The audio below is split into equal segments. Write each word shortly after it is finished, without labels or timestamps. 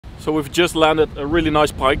So we've just landed a really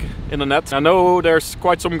nice pike in the net. I know there's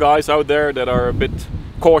quite some guys out there that are a bit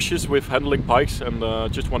cautious with handling pikes, and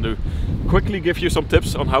just want to quickly give you some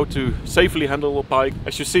tips on how to safely handle a pike.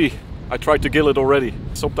 As you see, I tried to gill it already.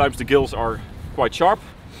 Sometimes the gills are quite sharp,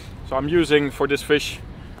 so I'm using for this fish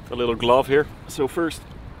a little glove here. So first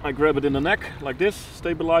I grab it in the neck like this,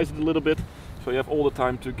 stabilize it a little bit, so you have all the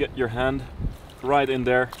time to get your hand right in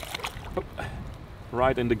there,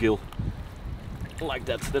 right in the gill. Like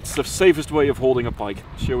that. That's the safest way of holding a pike.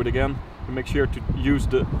 Show it again. You make sure to use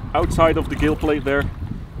the outside of the gill plate there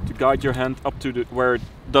to guide your hand up to where it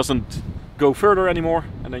doesn't go further anymore,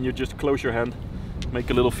 and then you just close your hand,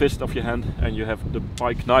 make a little fist of your hand, and you have the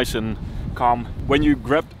pike nice and calm. When you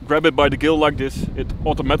grab it by the gill like this, it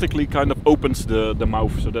automatically kind of opens the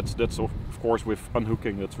mouth. So that's of course with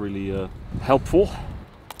unhooking that's really helpful.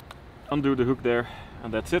 Undo the hook there,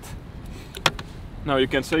 and that's it. Now you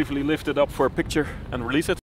can safely lift it up for a picture and release it.